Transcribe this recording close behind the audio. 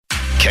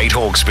Kate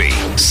Hawkesby,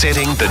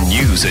 setting the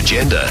news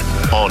agenda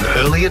on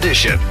Early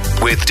Edition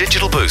with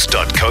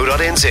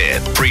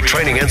digitalboost.co.nz. Free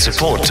training and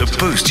support to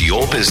boost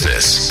your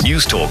business.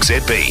 News Talk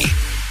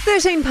ZB.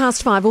 13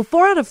 past 5. Well,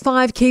 4 out of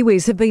 5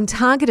 Kiwis have been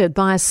targeted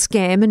by a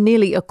scam and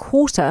nearly a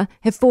quarter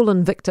have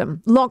fallen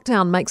victim.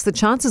 Lockdown makes the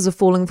chances of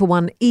falling for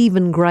one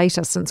even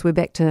greater since we're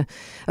back to,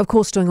 of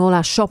course, doing all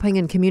our shopping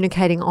and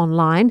communicating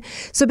online.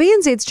 So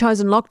BNZ's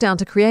chosen lockdown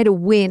to create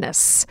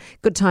awareness.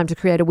 Good time to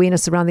create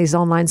awareness around these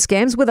online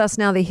scams. With us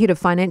now, the head of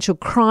financial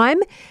crime,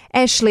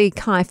 Ashley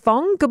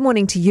Kai-Fong. Good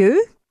morning to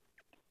you.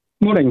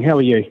 Morning, how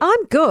are you?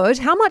 I'm good.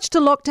 How much do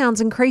lockdowns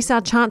increase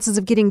our chances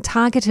of getting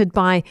targeted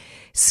by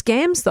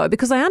scams, though?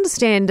 Because I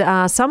understand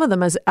some of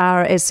them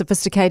are as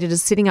sophisticated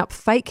as setting up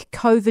fake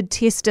COVID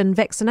test and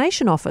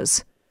vaccination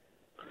offers.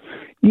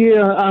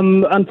 Yeah,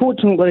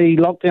 unfortunately,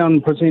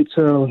 lockdown presents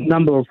a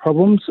number of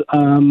problems.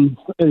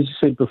 As you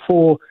said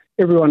before,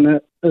 everyone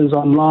is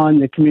online,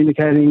 they're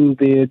communicating,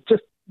 they're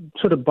just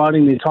sort of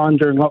biding their time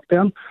during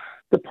lockdown.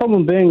 The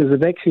problem being is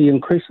it actually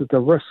increases the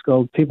risk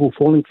of people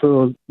falling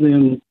for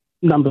the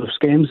number of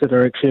scams that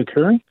are actually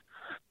occurring.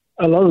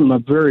 A lot of them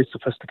are very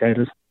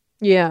sophisticated.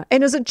 Yeah,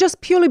 and is it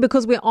just purely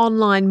because we're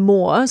online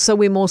more, so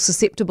we're more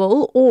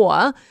susceptible,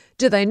 or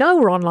do they know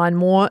we're online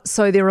more,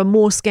 so there are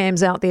more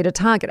scams out there to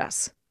target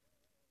us?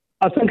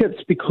 I think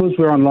it's because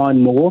we're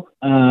online more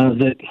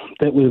that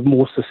we're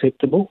more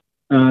susceptible.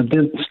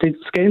 The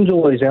scams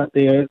always out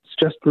there. It's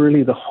just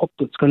really the hook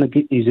that's going to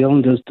get New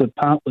Zealanders to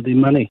part with their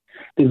money.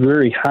 They're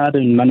very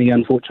hard-earned money,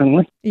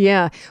 unfortunately.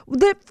 Yeah.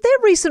 That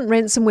recent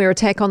ransomware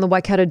attack on the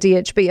Waikato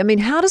DHB, I mean,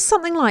 how does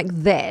something like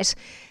that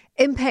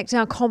impact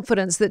our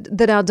confidence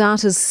that our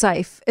data's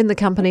safe in the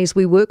companies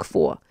we work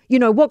for? You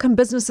know, what can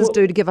businesses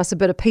do to give us a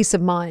bit of peace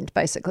of mind,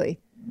 basically?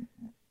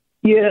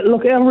 Yeah,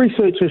 look, our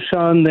research has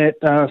shown that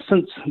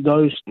since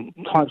those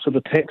types of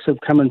attacks have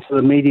come into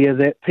the media,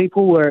 that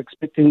people were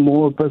expecting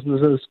more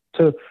businesses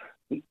to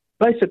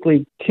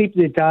basically keep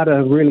their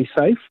data really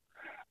safe.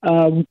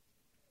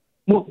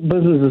 What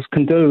businesses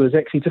can do is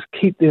actually just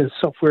keep their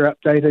software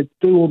updated,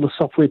 do all the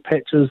software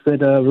patches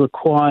that are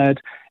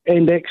required,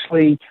 and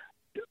actually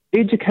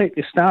educate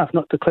their staff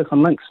not to click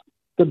on links.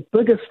 The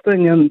biggest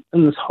thing in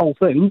this whole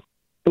thing,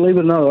 believe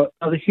it or not,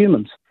 are the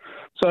humans.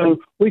 So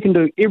we can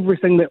do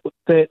everything that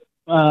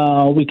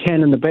we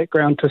can in the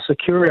background to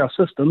secure our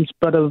systems,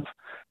 but if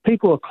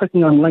people are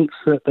clicking on links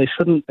that they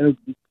shouldn't,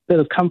 that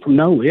have come from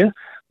nowhere,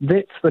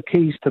 that's the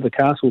keys to the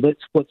castle.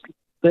 That's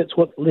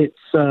what lets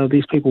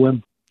these people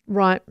in.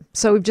 Right.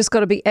 So we've just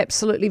got to be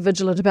absolutely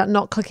vigilant about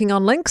not clicking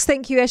on links.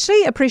 Thank you,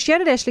 Ashley. Appreciate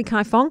it. Ashley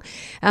Kai-Fong,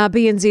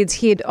 BNZ's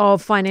head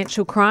of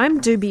financial crime.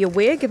 Do be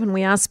aware, given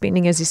we are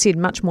spending, as you said,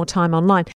 much more time online.